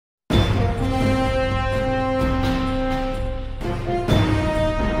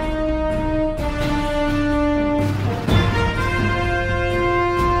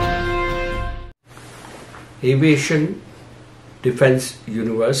Aviation Defense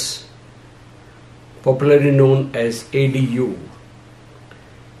Universe, popularly known as ADU,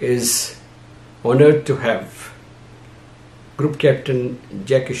 is honored to have Group Captain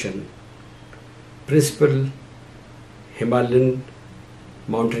Kishan, Principal, Himalayan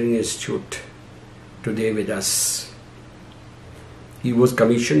Mountaineering Institute, today with us. He was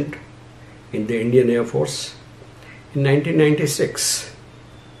commissioned in the Indian Air Force in 1996.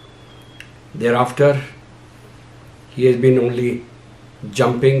 Thereafter, he has been only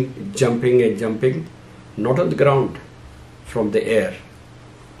jumping, not on the ground, from the air.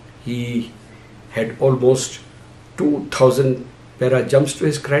 He had almost 2,000 para jumps to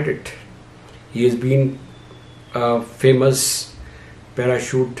his credit. He has been a famous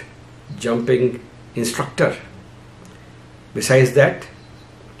parachute jumping instructor. Besides that,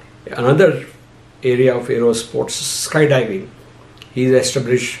 another area of aerosports, skydiving, he has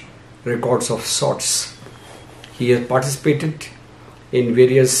established records of sorts. He has participated in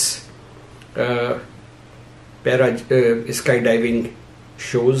various skydiving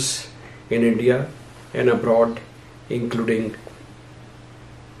shows in India and abroad, including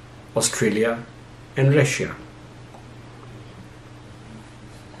Australia and Russia.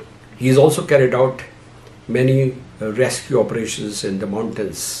 He has also carried out many rescue operations in the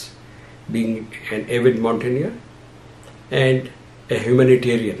mountains, being an avid mountaineer and a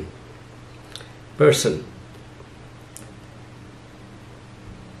humanitarian person.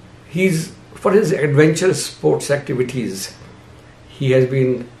 For his adventurous sports activities, he has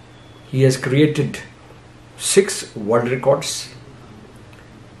created 6 world records,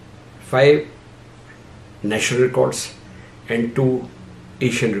 5 national records and 2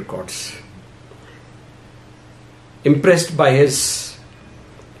 Asian records. Impressed by this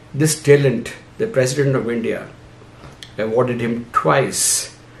talent, the President of India awarded him twice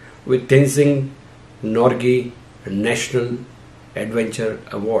with Tenzing Norgay National Adventure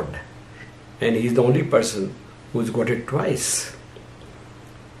Award, and he is the only person who has got it twice.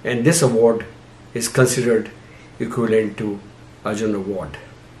 And this award is considered equivalent to Arjun Award.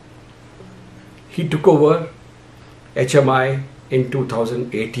 He took over HMI in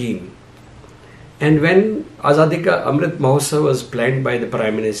 2018, and when Azadi Ka Amrit Mahotsav was planned by the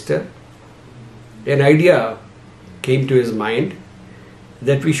Prime Minister, an idea came to his mind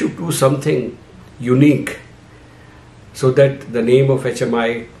that we should do something unique so that the name of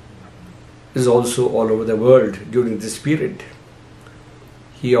HMI is also all over the world during this period.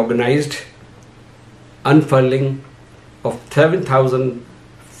 He organized unfurling of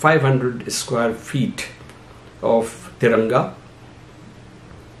 7,500 square feet of Tiranga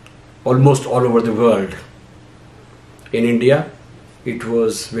almost all over the world. In India, it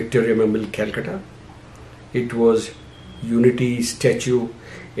was Victoria Memorial, Calcutta. It was Unity Statue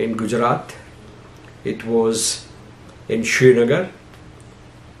in Gujarat. It was in Srinagar.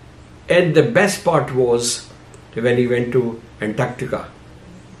 And the best part was when he went to Antarctica.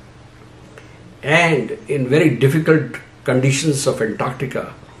 And in very difficult conditions of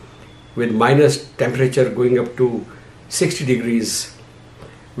Antarctica, with minus temperature going up to 60 degrees,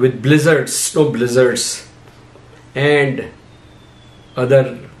 with blizzards, snow blizzards, and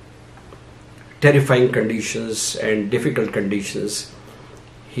other terrifying conditions and difficult conditions,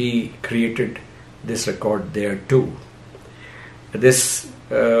 he created this record there too. This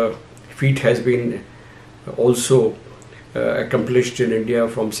feat has been also accomplished in India,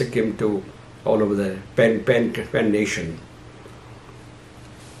 from Sikkim to all over the Pan nation.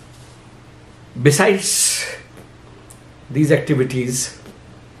 Besides these activities,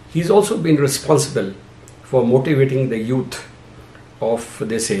 he's also been responsible for motivating the youth of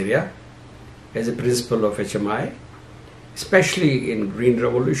this area as a principal of HMI, especially in green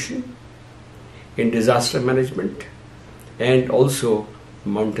revolution, in disaster management, and also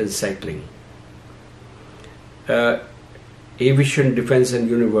mountain cycling. Aviation Defense and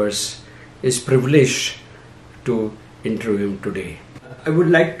Universe is privileged to interview him today. I would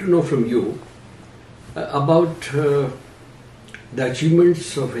like to know from you about the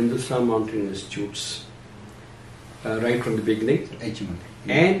achievements of Hindustan Mountaineering Institutes right from the beginning,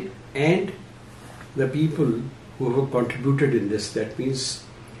 and the people who have contributed in this. That means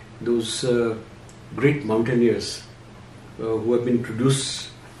those great mountaineers who have been produced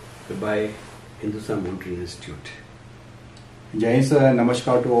by Hindustan Mountaineering Institute. Jai sir,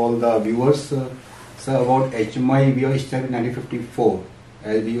 namaskar to all the viewers. Sir, about HMI, we are started in 1954.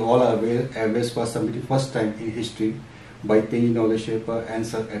 As we all are aware, Airways was submitted first time in history by Tenzing Norgay Sherpa and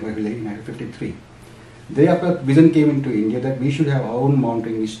Sir M.I. Villay in 1953. Thereafter, vision came into India that we should have our own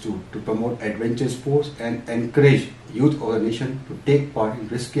mountaineering institute to promote adventure sports and encourage youth of the nation to take part in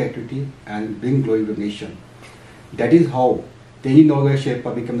risky activity and bring glory to the nation. That is how Tenzin Norgay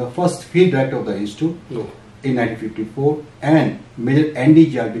Sherpa became the first field director of the institute in 1954, and Major Andy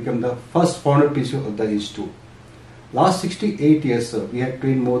Jal became the first founder principal of the institute. Last 68 years, sir, we have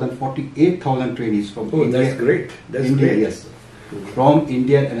trained more than 48,000 trainees from India. That's great. That's India, great. yes, sir. From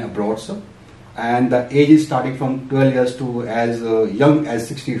India and abroad, sir. And the age is starting from 12 years to as young as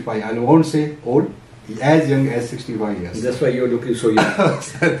 65. I won't say old, as young as 65 years. That's why you're looking so young.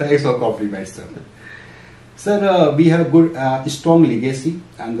 Thanks for compliments, sir. Sir, we have a good, strong legacy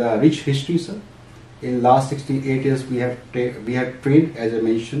and a rich history, sir. In last 68 years, we have trained, as I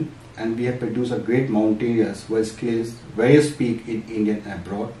mentioned, and we have produced a great mountaineers who have skills various peak in India and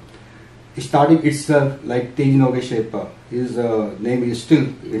abroad. Starting itself like Tenzin Norgay Sherpa, his name is still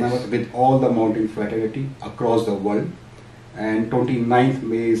remembered with all the mountain fraternity across the world. And 29th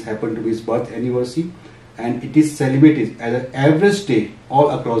May is happened to be his birth anniversary, and it is celebrated as an average day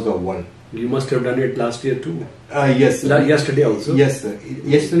all across the world. You must have done it last year too. Yes. Yesterday also. Yes, sir.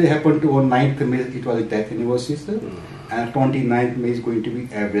 Yesterday happened to on 9th May. It was a death anniversary, sir. And 29th May is going to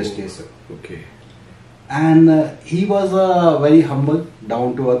be average day, sir. Okay. And he was a very humble,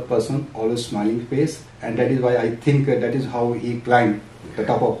 down-to-earth person, always smiling face, and that is why I think that is how he climbed the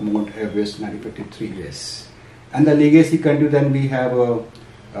top of Mount Everest 1953. Yes. And the legacy continued. Then we have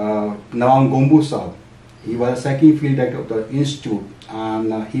Nawang Gombu Sahab. He was the second field director of the institute,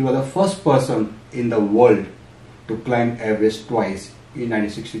 and he was the first person in the world to climb Everest twice in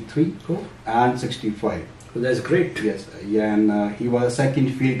 1963 and 65. So that's great. Yes, yeah, and he was the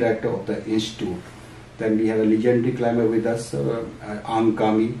second field director of the institute. Then we have a legendary climber with us, Ang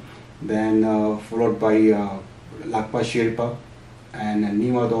Kami, then followed by Lakpa Sherpa and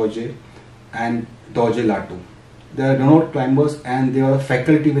Nima Dorje and Dorje Latu. They are renowned climbers and they are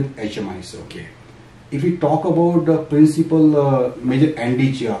faculty with HMI. So, Okay. if we talk about the principal Major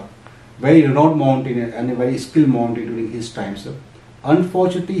Andy Jal, very renowned mountaineer and a very skilled mountaineer during his time, sir.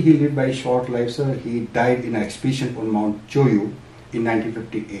 Unfortunately, he lived very short life, sir. He died in an expedition on Mount Choyu in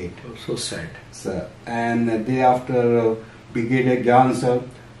 1958. Oh, so sad. Sir. And thereafter, Brigadier Gyan, sir.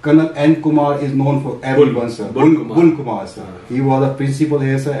 Colonel N. Kumar is known for everyone, sir. Bull Kumar, sir. He was the principal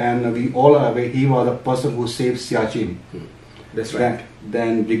here, sir, and we all are aware he was the person who saved Siachen. That's right.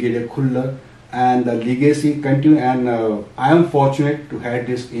 Then Brigadier Khullar. And the legacy continued, and I am fortunate to have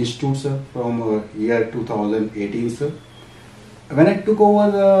this institute, sir, from year 2018, sir. When I took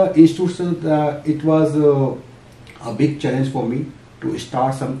over the institute, sir, it was a big challenge for me to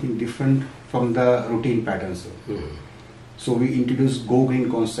start something different from the routine patterns. So we introduced Go Green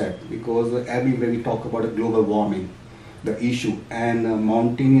concept, because everywhere we talk about global warming, the issue, and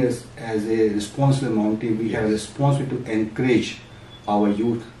mountaineers as a responsible mountaineer, we have a responsibility to encourage our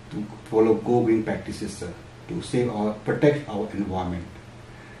youth to follow Go Green practices, sir, to save protect our environment.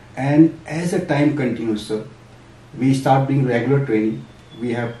 And as the time continues, sir, we start doing regular training.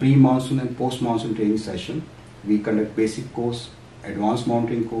 We have pre-monsoon and post-monsoon training session. We conduct basic course, advanced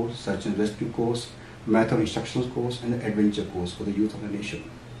mountaineering course, search and rescue course, method instructions course, and the adventure course for the youth of the nation.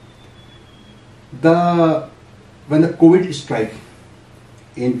 When the COVID struck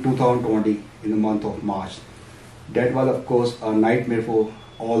in 2020, in the month of March, that was of course a nightmare for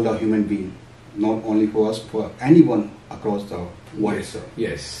all the human beings, not only for us, for anyone across the world. Yes, sir.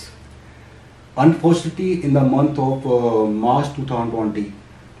 Yes. Unfortunately, in the month of March 2020,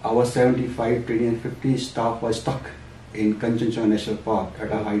 our 75 training and 50 staff were stuck in Kanchenjunga National Park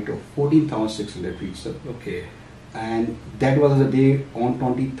at a height of 14,600 feet, sir. Okay. And that was the day on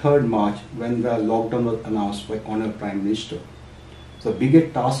 23rd March when the lockdown was announced by Honorable Prime Minister. So the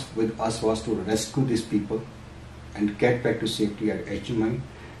biggest task with us was to rescue these people and get back to safety at HMI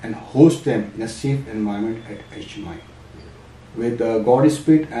and host them in a safe environment at HMI. With God's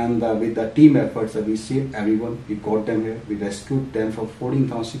spirit and with the team efforts, we saved everyone. We got them here. We rescued them from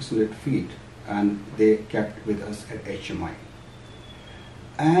 14,600 feet, and they kept with us at HMI.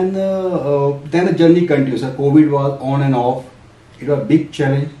 And then the journey continues. COVID was on and off. It was a big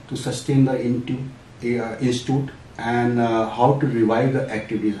challenge to sustain the institute and how to revive the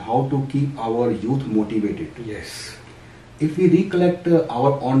activities, how to keep our youth motivated. Yes. If we recollect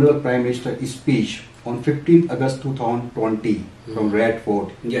our Honorable Prime Minister's speech on 15th August 2020 from Red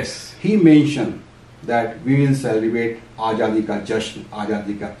Fort, yes, he mentioned that we will celebrate Azadi Ka Jashan,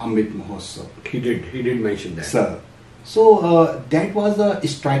 Azadi Ka Amrit Mahotsav. He did mention that. Sir. So that was a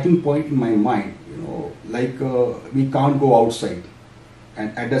striking point in my mind, like we can't go outside,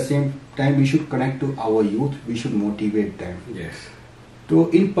 and at the same time we should connect to our youth, we should motivate them. Yes. So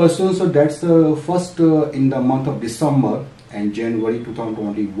in person, so that's first in the month of December and January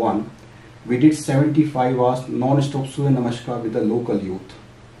 2021, we did 75 hours non-stop Surya Namaskar with the local youth.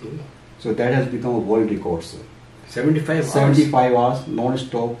 So that has become a world record, sir. 75 hours. 75 hours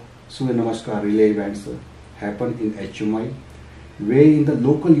non-stop Surya Namaskar relay events happened in HMI, wherein the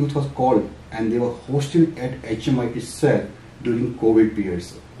local youth was called and they were hosted at HMI itself during COVID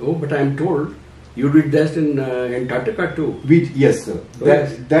periods. Oh, but I am told you did that in Antarctica too. Yes, sir. Oh,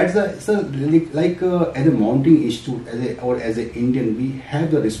 yes. That's a, sir, like as a mountain institute, as an Indian, we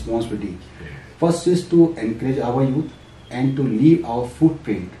have the responsibility. First is to encourage our youth and to leave our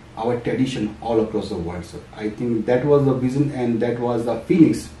footprint, our tradition all across the world, sir. I think that was the vision and that was the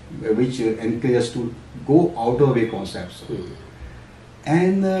feelings which encouraged us to go out of the way concepts.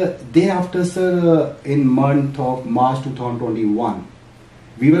 And thereafter, sir, in month of March 2021,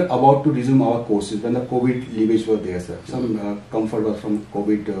 we were about to resume our courses when the COVID leakage were there, sir. Some comfort was from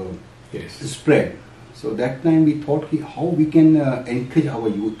COVID spread. So that time we thought how we can encourage our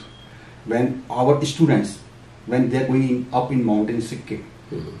youth when our students, when they're going up in mountain Sikkim.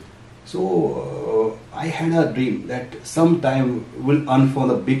 So I had a dream that sometime we'll unfurl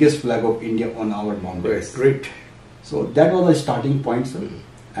the biggest flag of India on our mountains. Great. So that was the starting point, sir.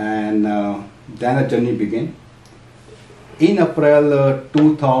 And then the journey began. In April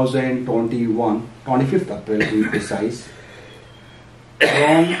 2021, 25th April to be precise,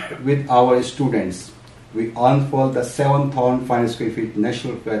 along with our students, we unfurled the 7,500 square feet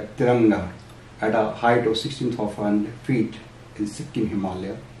national flag Tiranga at a height of 16,500 feet in Sikkim,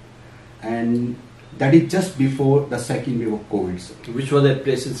 Himalaya. And that is just before the second wave of COVID, sir. Which was that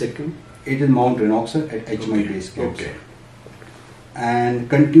place in Sikkim? It is Mount Renox, sir, at HMI base camp. Okay. And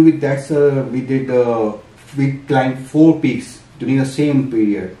continue with that, sir, we climbed 4 peaks during the same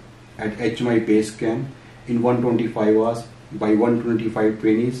period at HMI base camp in 125 hours by 125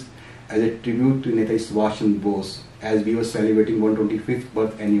 trainees as a tribute to Netaji Subhash Chandra Bose, as we were celebrating 125th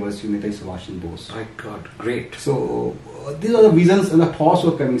birth anniversary of Netaji Subhash Chandra Bose. My God, great. So these are the visions and the thoughts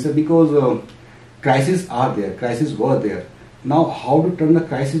were coming, sir, because crises are there, crises were there. Now how to turn the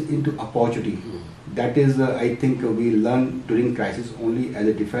crisis into opportunity? That is, I think we learn during crisis only as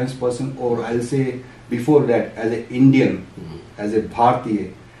a defense person, or I'll say before that as an Indian, as a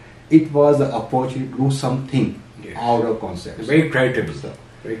Bharatiya. It was an opportunity to do something out of concepts. Very creative, sir.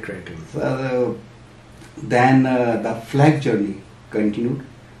 Very creative. So, then the flag journey continued,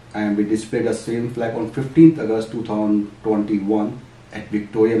 and we displayed the same flag on 15th August 2021 at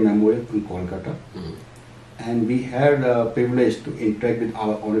Victoria Memorial in Kolkata. And we had the privilege to interact with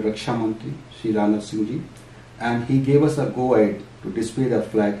our Honorable Raksha Mantri, Shri Rajnath Singh Ji, and he gave us a go-ahead to display the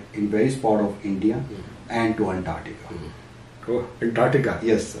flag in various parts of India and to Antarctica. Oh, Antarctica?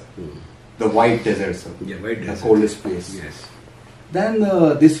 Yes, sir. The white desert, sir. Yeah, white desert. The coldest place. Yes. Then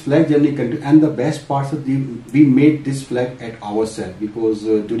this flag journey continued, and the best part of we made this flag at ourselves, because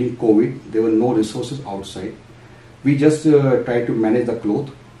during COVID there were no resources outside. We just tried to manage the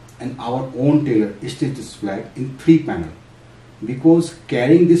cloth, and our own tailor stitched this flag in 3 panels, because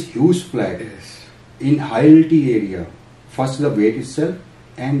carrying this huge flag in high altitude area, first the weight itself,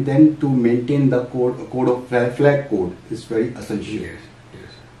 and then to maintain the code of flag code is very essential.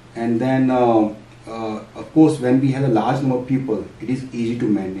 And then of course when we have a large number of people, it is easy to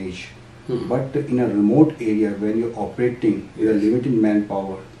manage. But in a remote area, when you're operating with a limited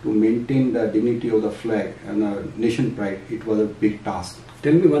manpower, to maintain the dignity of the flag and nation pride, it was a big task.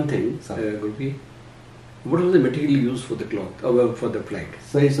 Tell me one thing, Gurbi. What was the material used for the cloth, for the flag?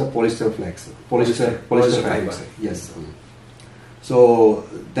 So it's a polyester flag, sir. Polyester fiber. Yes, sir. So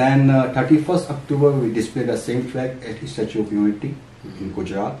then 31st October we displayed the same flag at the Statue of Unity in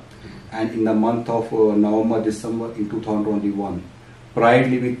Gujarat, and in the month of November, December in 2021,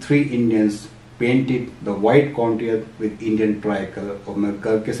 proudly with 3 Indians painted the white contour with Indian tricolor. और मैं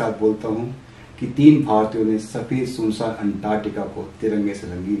गर्व के साथ बोलता हूँ कि 3 भारतीयों ने सफेद सुनसान अंटार्कटिका को तिरंगे से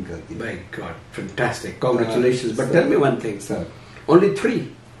रंगीन कर दिया. My God, fantastic! Congratulations. But tell me one thing, sir. Only 3?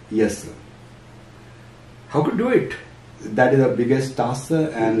 Yes, sir. How could do it? That is the biggest task,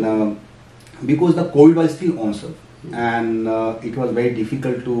 sir, and because the COVID was still on, sir, and it was very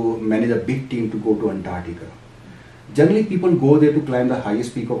difficult to manage a big team to go to Antarctica. Generally, people go there to climb the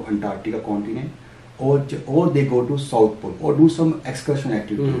highest peak of Antarctica continent, or they go to South Pole or do some excursion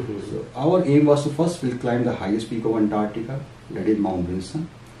activity. So our aim was to first we'll climb the highest peak of Antarctica, that is Mount Vinson.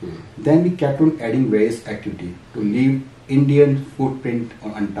 Then we kept on adding various activity to leave Indian footprint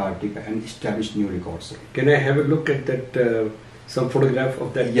on Antarctica and establish new records. Can I have a look at that, some photograph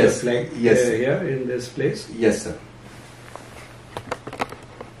of that flag here in this place? Yes, sir.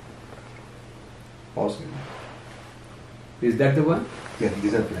 Pause. Is that the one? Yes,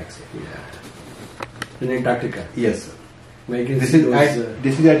 these are flags, sir. Yeah. In Antarctica? Yes, sir. I can This see is those,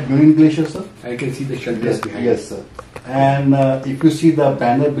 this is at Union Glacier, sir. I can see the shelters behind. Yes, sir. And if you see the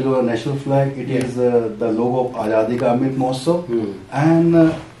banner below the national flag, it Yeah. is the logo of Azadi Ka Amrit Mahotsav. Hmm. And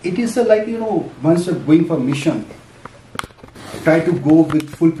it is like, once you're going for mission, try to go with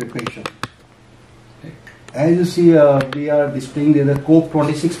full preparation. As you see, we are displaying the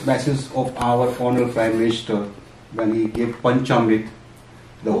COP26 message of our Honorable Prime Minister when he gave Panchamrit,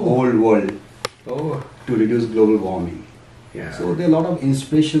 the whole world, Oh, to reduce global warming. yeah. So there are a lot of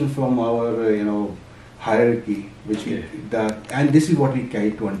inspiration from our, hierarchy, which and this is what we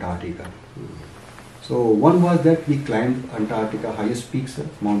carried to Antarctica. So one was that we climbed Antarctica highest peak, sir,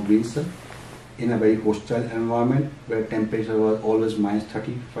 Mount Green, sir, in a very hostile environment where temperature was always minus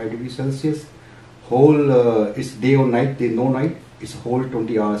 35 degrees Celsius. Whole it's day or night, day no night. It's a whole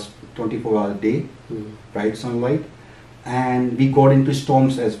 24 hours day, bright sunlight. And we got into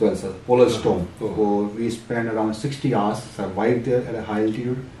storms as well, sir, polar storm. So we spent around 60 hours, survived there at a high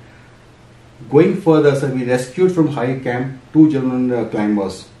altitude. Going further, sir, we rescued from high camp 2 German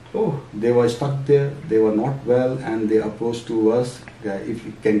climbers. Oh, They were stuck there, they were not well, and they approached to us if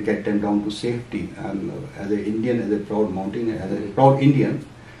we can get them down to safety. And as an Indian, as a proud mountaineer, as a proud Indian,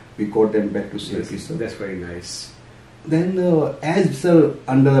 we got them back to safety, sir. that's very nice. Then, as sir,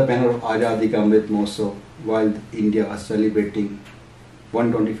 under the banner of Azadi Ka Amrit Mahotsav, while India was celebrating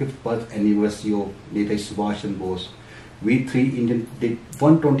 125th birth anniversary of Netaji Subhash Chandra Bose, we 3 Indians did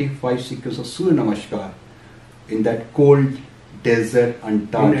 125 sequence of Surya Namaskar in that cold desert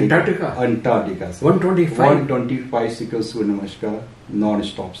Antarctica. In Antarctica, sir. 125? 125 sequence Surya Namaskar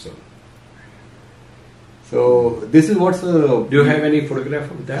non-stop, sir. So this is what's Do you have any photograph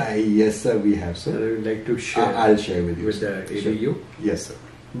of that? yes, sir, we have, I sir. would like to share I'll share with you. with the Sure. ADU. Yes, sir.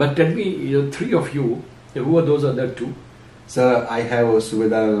 But tell me, 3 of you, who are those other 2? Sir, I have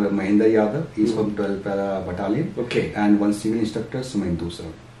Subedar Mahendra Yadav. He's from 12th Para Battalion. Okay. And one civil instructor, Sumendu, sir.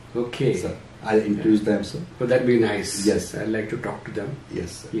 Okay. Sir, I'll introduce them, sir. So that'd be nice. Yes. I'd like to talk to them.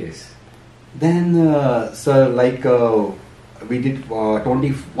 Yes, sir. Yes. Then, sir, we did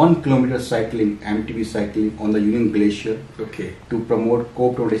 21 kilometer cycling, MTB cycling on the Union Glacier Okay. to promote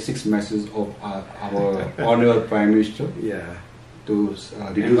COP26 message of our Honorable Prime Minister Yeah. to reduce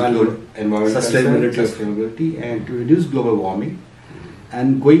environmental sustainability and to reduce global warming.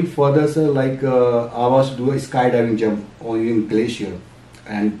 And going further, sir, I was to do a skydiving jump on Union Glacier,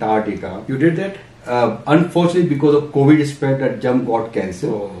 Antarctica. You did that? Unfortunately, because of COVID spread, that jump got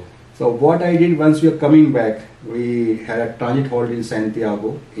cancelled. Oh. So what I did once we were coming back, we had a transit holiday in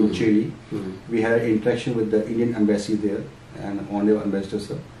Santiago, in Chile. We had an interaction with the Indian embassy there and honorable ambassador,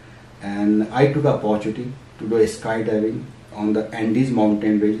 sir. And I took the opportunity to do a skydiving on the Andes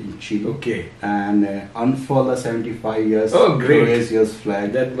mountain range in Chile. Okay. And unfurl the 75 years Oh, great. glorious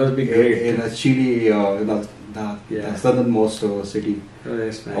flag. That must be great. In Chile, the southernmost city Oh,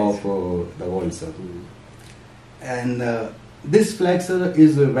 that's nice. of the world, sir. And this flag, sir,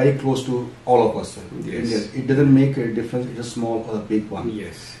 is very close to all of us, sir. Yes. India. It doesn't make a difference, it's a small or a big one.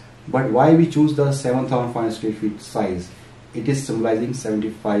 Yes. But why we choose the 7,500 feet size? It is symbolizing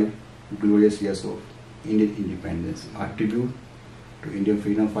 75 glorious years of Indian independence. A tribute to Indian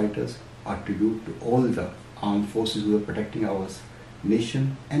freedom fighters, a tribute to all the armed forces who are protecting our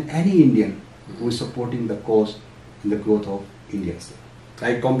nation, and any Indian who is supporting the cause in the growth of India, sir.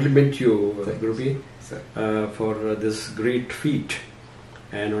 I compliment you, Guruji, Sir. for this great feat.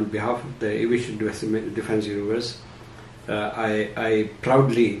 And on behalf of the Aviation Defense Universe, I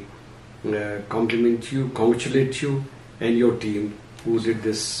proudly compliment you, congratulate you and your team who did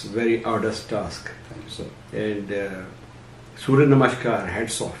this very arduous task. Thank you, sir. And Surya Namaskar,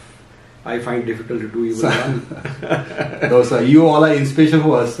 hats off. I find difficult to do even one. No, sir, you all are inspiration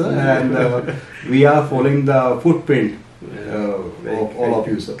for us, sir, and we are following the footprint of all of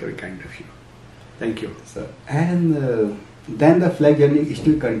you, sir. Very kind of you. Thank you. Sir. And then the flag journey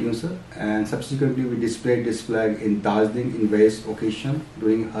still continues, sir, and subsequently we displayed this flag in Darjeeling in various occasions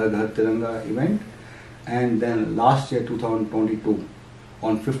during Har Ghar Tiranga event. And then last year, 2022,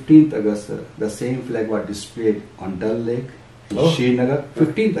 on 15th August, sir, the same flag was displayed on Dal Lake in Srinagar,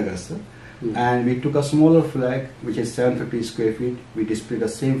 15th August, sir. And we took a smaller flag, which is 750 square feet. We displayed the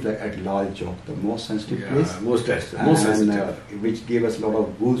same flag at Lal Chowk, the most sensitive place. Most sensitive. Which gave us a lot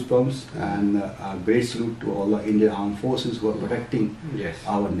of goosebumps and a great salute to all the Indian armed forces who are protecting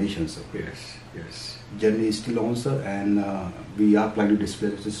our nation, sir. Yes, yes. Journey is still on, sir, and we are planning to display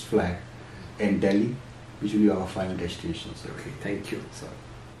this flag in Delhi, which will be our final destination, sir. Okay, thank you, sir.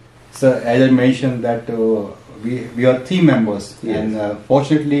 Sir, as I mentioned that we are team members, and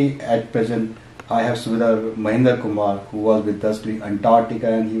fortunately at present I have Subedar Mahendra Kumar, who was with us during Antarctica,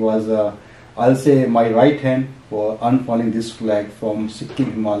 and he was I'll say my right hand for unfurling this flag from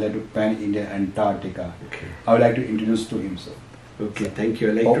Sikkim Himalaya to Pan India Antarctica. Okay. I would like to introduce to him, sir. Okay, thank you.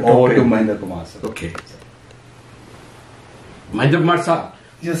 I like to talk Over to him. Mahendra Kumar, sir. Okay. Mahendra Kumar साहब,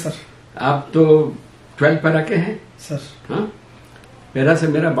 yes sir. आप तो 12 para के हैं sir. हाँ, para से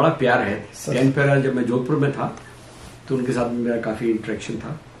मेरा बड़ा प्यार है। सर। 10 पैरा जब मैं जोधपुर में था तो उनके साथ मेरा काफी इंटरेक्शन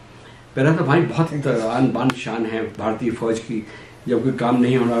था। पैरा तो भाई बहुत आन बान शान है भारतीय फौज की। जब कोई काम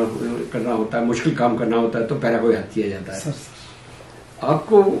नहीं करना होता है, मुश्किल काम करना होता है तो पैरा को याद किया जाता है। सर।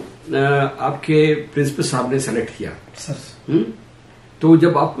 आपको आपके प्रिंसिपल साहब ने सेलेक्ट किया सर। तो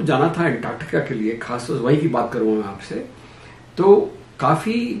जब आपको जाना था अंटार्कटिका के लिए, खास तौर वही की बात करूंगा मैं आपसे, तो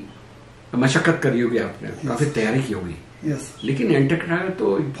काफी मशक्कत करी होगी आपने, काफी तैयारी की होगी। यस। लेकिन अंटार्कटिका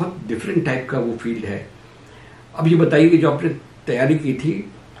तो एक बहुत डिफरेंट टाइप का वो फील्ड है। अब ये बताइए कि जो आपने तैयारी की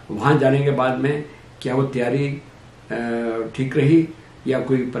थी, वहां जाने के बाद में क्या वो तैयारी ठीक रही या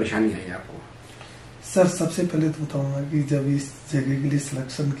कोई परेशानी आई आपको? सर, सबसे पहले तो बताऊंगा कि जब इस जगह के लिए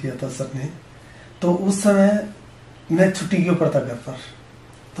सिलेक्शन किया था सर ने, तो उस समय मैं छुट्टी के ऊपर था घर पर।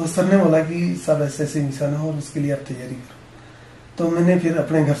 तो सर ने बोला कि सब ऐसे ऐसे मिशन है और उसके लिए आप तैयारी करो। तो मैंने फिर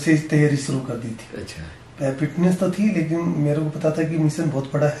अपने घर से तैयारी शुरू कर दी थी। अच्छा। फिटनेस तो थी, लेकिन मेरे को पता था कि मिशन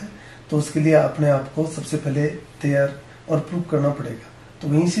बहुत बड़ा है, तो उसके लिए अपने आप को सबसे पहले तैयार और प्रूव करना पड़ेगा। तो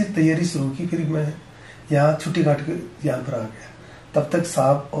वहीं से तैयारी शुरू की। फिर मैं यहाँ छुट्टी काट के यहाँ पर आ गया। तब तक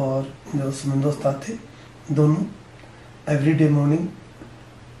साहब और जो सुमन दोस्त थे, दोनों एवरीडे मॉर्निंग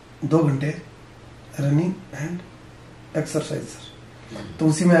 2 घंटे रनिंग एंड एक्सरसाइज सर। तो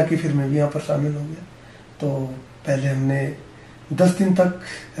उसी में आके फिर मैं भी यहाँ पर शामिल हो गया। तो पहले हमने 10 दिन तक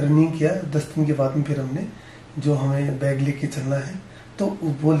रनिंग किया। 10 दिन के बाद में फिर हमने जो हमें बैग लेके चलना है, तो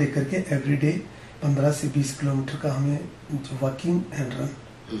वो लेकर के एवरीडे 15 से 20 किलोमीटर का हमें जो वॉकिंग एंड रन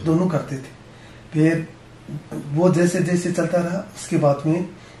दोनों करते थे। फिर वो जैसे जैसे चलता रहा, उसके बाद में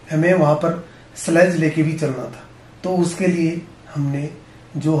हमें वहां पर स्लेज लेके भी चलना था। तो उसके लिए हमने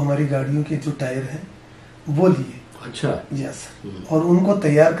जो हमारी गाड़ियों के जो टायर हैं वो लिए। अच्छा। यस। और उनको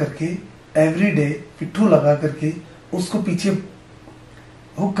तैयार करके एवरीडे पिट्ठू लगा करके उसको पीछे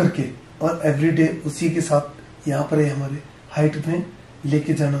हुक करके और एवरीडे उसी के साथ यहाँ पर हमारे हाइट में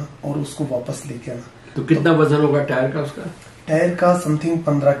लेके जाना और उसको वापस लेके आना। तो कितना वजन होगा टायर का उसका? टायर का समथिंग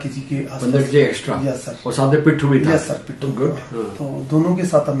 15 केजी के आसपास। 15 केजी एक्स्ट्रा? Yes sir. और साथ में पिट्ठू भी था? यस सर, पिट्ठू। गुड। तो दोनों के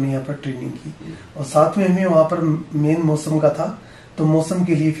साथ हमने यहाँ पर ट्रेनिंग की और साथ में हमें वहाँ पर मेन मौसम का था। तो मौसम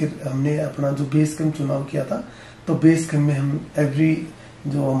के लिए फिर हमने अपना जो बेस कैंप चुनाव किया था। तो बेस कैंप में हम एवरी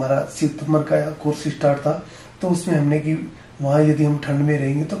जो हमारा सितंबर का कोर्स स्टार्ट था, तो उसमें हमने कि वहाँ यदि हम ठंड में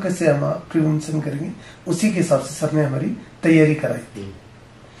रहेंगे तो कैसे हम प्रिवेंशन करेंगे, उसी के हिसाब से सर ने हमारी तैयारी कराई थी।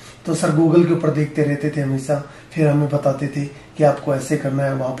 तो सर गूगल के ऊपर देखते रहते थे हमेशा, फिर हमें बताते थे कि आपको ऐसे करना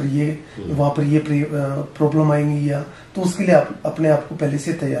है, वहाँ पर ये प्रॉब्लम आएंगी, या तो उसके लिए आप अपने आप को पहले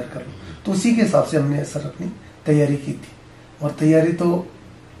से तैयार कर लो। तो उसी के हिसाब से हमने सर अपनी तैयारी की थी। और तैयारी तो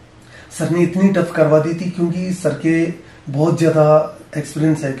सर ने इतनी टफ करवा दी थी क्योंकि सर के बहुत ज्यादा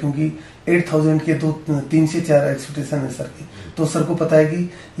एक्सपीरियंस है, क्योंकि 8000 के तो 3 से 4 एक्सपेक्टेशन है सर की। तो सर को पता है कि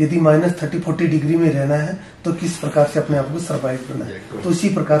यदि -30-40 डिग्री में रहना है तो किस प्रकार से अपने आप को सर्वाइव करना है। तो इसी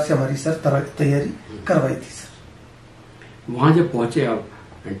प्रकार से हमारी सर तैयारी करवाई थी सर। वहां जब पहुंचे आप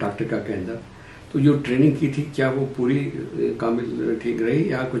अंटार्कटिका के अंदर, तो जो ट्रेनिंग की थी क्या वो पूरी कामिल ठीक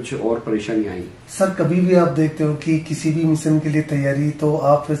रही या कुछ और परेशानी आई? सर कभी भी आप देखते हो कि किसी भी मिशन के लिए तैयारी तो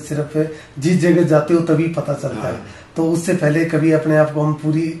आप सिर्फ जिस जगह जाते हो तभी पता चलता है। तो उससे पहले कभी अपने आप को हम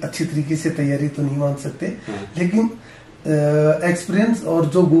पूरी अच्छी तरीके से तैयारी तो नहीं मान सकते। लेकिन एक्सपीरियंस और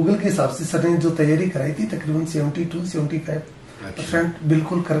जो गूगल के हिसाब से सर ने जो तैयारी कराई थी तकरीबन 72-75%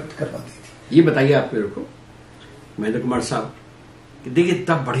 बिल्कुल करेक्ट करवा दी थी। ये बताइए आप मेरे को महेंद्र कुमार साहब, देखिए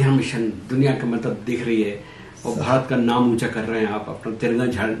इतना बढ़िया मिशन दुनिया का मतलब दिख रही है और भारत का नाम ऊंचा कर रहे हैं आप, अपना तिरंगा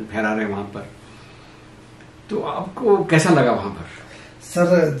फहरा रहे हैं वहां पर, तो आपको कैसा लगा वहां पर?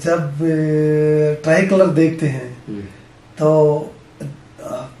 सर जब ट्राई कलर देखते हैं तो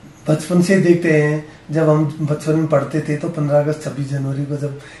बचपन से देखते हैं। जब हम बचपन में पढ़ते थे तो 15 अगस्त 26 जनवरी को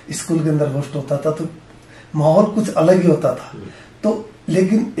जब स्कूल के अंदर होस्ट होता था तो माहौल कुछ अलग ही होता था। तो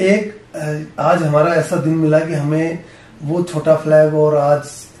लेकिन एक आज हमारा ऐसा दिन मिला कि हमें वो छोटा फ्लैग और आज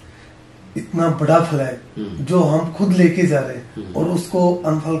इतना बड़ा फ्लैग जो हम खुद लेके जा रहे हैं और उसको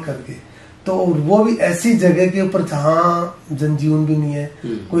अनफल करके, तो वो भी ऐसी जगह के ऊपर जहाँ जनजीवन भी नहीं है,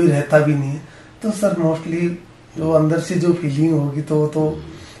 कोई रहता भी नहीं है। तो सर मोस्टली जो अंदर से जो फीलिंग होगी तो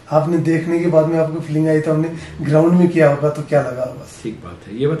आपने देखने के बाद में आपको फीलिंग आई, तो हमने ग्राउंड में किया होगा तो क्या लगा होगा। ठीक बात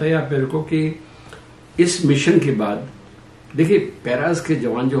है। ये बताइए आप मेरे को कि इस मिशन के बाद देखिए पैरास के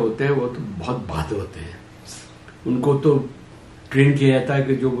जवान जो होते हैं वो तो बहुत बहादुर होते हैं, उनको तो ट्रेन किया जाता है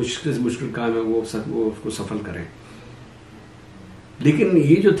कि जो मुश्किल से मुश्किल काम है वो उसको सफल करें। लेकिन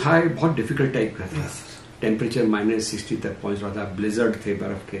ये जो था ये बहुत डिफिकल्ट टाइप का था। Yes, sir. टेम्परेचर -60 तक पहुंच रहा था, ब्लिजर्ड थे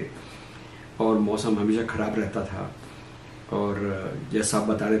बर्फ के, और मौसम हमेशा खराब रहता था। और जैसा आप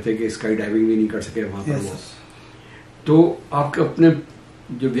बता रहे थे कि स्काई डाइविंग भी नहीं कर सके वहां पर Yes, वो। sir. तो आपके अपने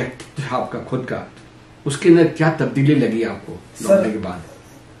जो व्यक्तित्व था आपका खुद का, उसके अंदर क्या तब्दीली लगी आपको लौटने के बाद?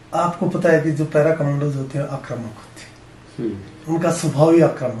 आपको पता है कि जो पैरा कमांडोज होते हैं आक्रामक होते हैं, उनका स्वभाव ही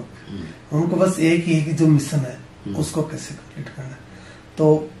आक्रामक। उनको बस एक ही है कि जो मिशन है उसको कैसे कंप्लीट करना है,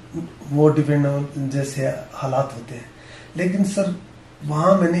 तो वो डिपेंड जैसे हालात होते हैं। लेकिन सर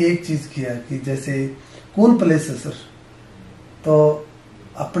वहां मैंने एक चीज किया कि जैसे कूल प्लेस है सर, तो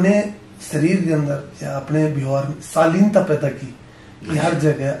अपने शरीर के अंदर या अपने व्यवहार में शालीनता पैदा की कि हर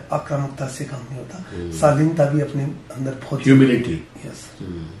जगह आक्रामकता से काम नहीं होता, शालीनता भी अपने अंदर बहुत ह्यूमिलिटी। यस,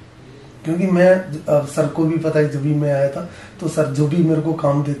 क्योंकि मैं सर को भी पता है जब भी मैं आया था तो सर जो भी मेरे को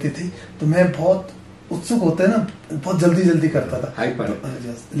काम देते थे तो मैं बहुत उत्सुक होते हैं ना, बहुत जल्दी जल्दी करता था।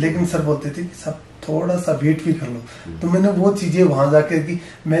 तो, लेकिन सर बोलते थे कि सब थोड़ा सा वेट भी कर लो। तो मैंने वो चीजें वहां जाकर कि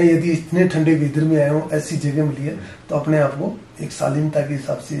मैं यदि इतने ठंडे वेदर में आया हूँ, ऐसी जगह मिली है, तो अपने आप को एक शालीनता के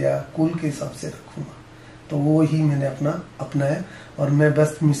हिसाब से या कूल के हिसाब से रखूंगा। तो वो ही मैंने अपनाया, और मैं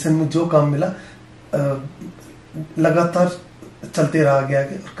बस मिशन में जो काम मिला लगातार चलते रहा आगे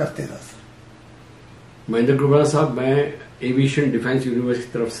और करते रहा। सर महेंद्र कुमार साहब, मैं एविएशन डिफेंस यूनिवर्सिटी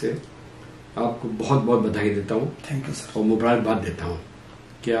की तरफ से आपको बहुत बहुत बधाई देता हूँ। Thank you sir. और मुबारकबाद देता हूँ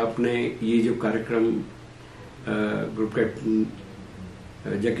कि आपने ये जो कार्यक्रम ग्रुप कैप्टन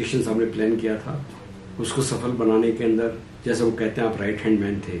जय किशन साहब ने प्लान किया था, उसको सफल बनाने के अंदर, जैसे वो कहते हैं आप राइट हैंड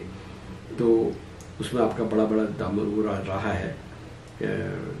मैन थे, तो उसमें आपका बड़ा बड़ा दामन वो रहा है,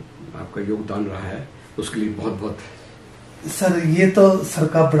 आपका योगदान रहा है, उसके लिए बहुत बहुत। सर ये तो सर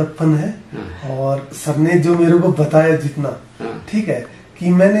का बड़प्पन है। हाँ। और सर ने जो मेरे को बताया जितना, हाँ, ठीक है, कि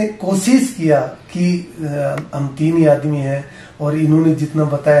मैंने कोशिश किया कि हम 3 ही आदमी हैं और इन्होंने जितना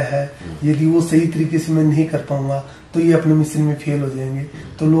बताया है, यदि वो सही तरीके से मैं नहीं कर पाऊंगा तो ये अपने मिशन में फेल हो जाएंगे,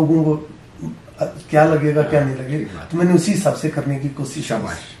 तो लोगों को क्या लगेगा क्या नहीं लगेगा, तो मैंने उसी हिसाब से करने की कोशिश।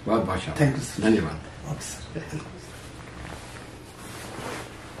 शाबाश, बहुत बहुत शाबाश, थैंक यू सर, धन्यवाद। Okay sir.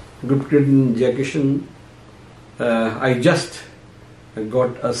 ग्रुप कैप्टन जय Kishan, I just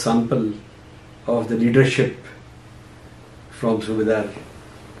got a sample of the leadership from Subedar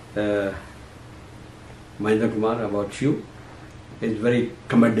Mahendra Kumar about you. It's very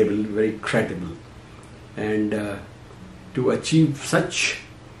commendable, very credible, and to achieve such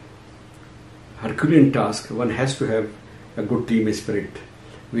Herculean task, one has to have a good team spirit,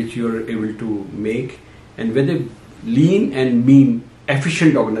 which you are able to make, and with a lean and mean,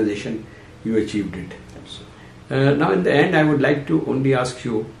 efficient organization, you achieved it. Now in the end, I would like to only ask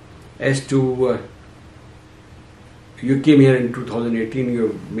you as to, you came here in 2018,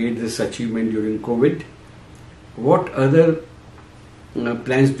 you made this achievement during COVID. What other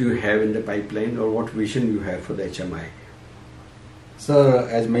plans do you have in the pipeline, or what vision you have for the HMI? Sir,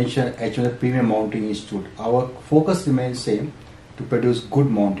 as mentioned, HMI Premium Mountaineering Institute, our focus remains same, to produce good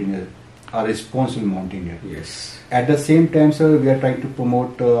mountaineer, a responsible mountaineer. Yes. At the same time, sir, we are trying to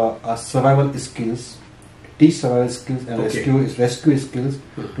promote survival skills, teach survival skills and rescue skills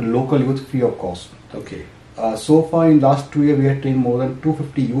to local youth free of cost. Okay. So far in last 2 years, we have trained more than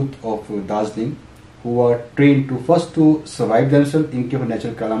 250 youth of Darjeeling who are trained to first to survive themselves in case of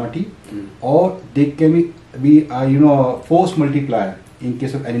natural calamity, or they can be force multiplier in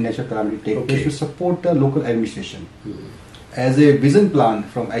case of any natural calamity take place to support the local administration. As a vision plan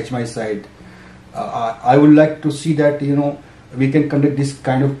from HMI side, I would like to see that we can conduct this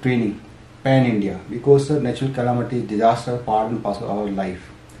kind of training pan-India, because natural calamity, disaster, part and parcel of our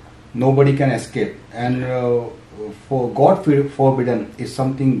life. Nobody can escape, and for God forbidden, if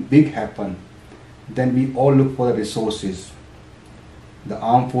something big happen, then we all look for the resources. The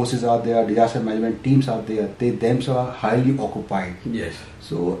armed forces are there, disaster management teams are there, they themselves are highly occupied. Yes.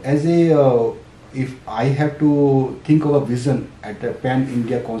 So as a, if I have to think of a vision at a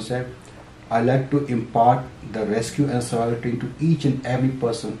pan-India concept, I like to impart the rescue and survival training to each and every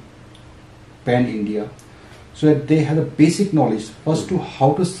person pan-India, so that they have the basic knowledge first to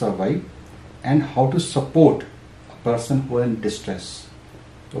how to survive and how to support a person who is in distress.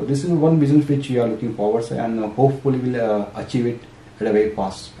 So this is one vision which we are looking forward to, and hopefully we'll achieve it at a very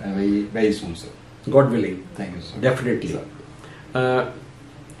fast and very, very soon, sir. God willing. Thank you, sir. Definitely. At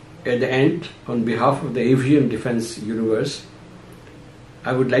the end, on behalf of the Aviation Defense Universe,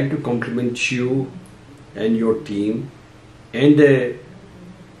 I would like to compliment you and your team and the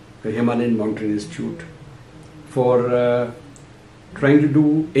Himalayan Mountain Institute for trying to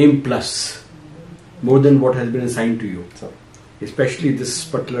do AIM Plus more than what has been assigned to you. So, especially this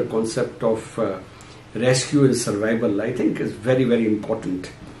particular concept of rescue and survival, I think is very, very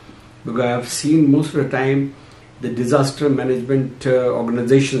important. Because I have seen most of the time the disaster management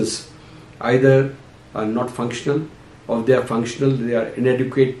organizations either are not functional, or if they are functional, they are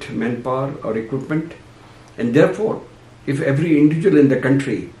inadequate manpower or equipment. And therefore, if every individual in the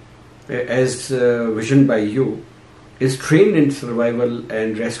country, as visioned by you, is trained in survival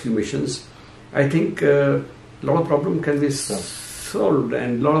and rescue missions, I think a lot of problems can be solved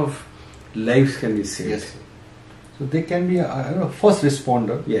and a lot of lives can be saved. Yes. So they can be a first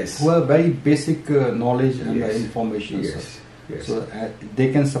responder, yes, who have very basic knowledge and yes, information. Yes. Yes. So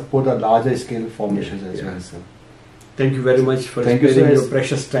they can support a larger scale formations as well, sir. Thank you very much for Thank spending you, your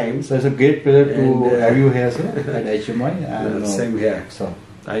precious time. So it's a great pleasure to have you here, sir, at HMI. And same here. So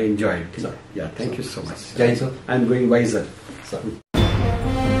I enjoyed it. Sir. Yeah, thank you so much. Jai, sir. I'm going wiser. Sir.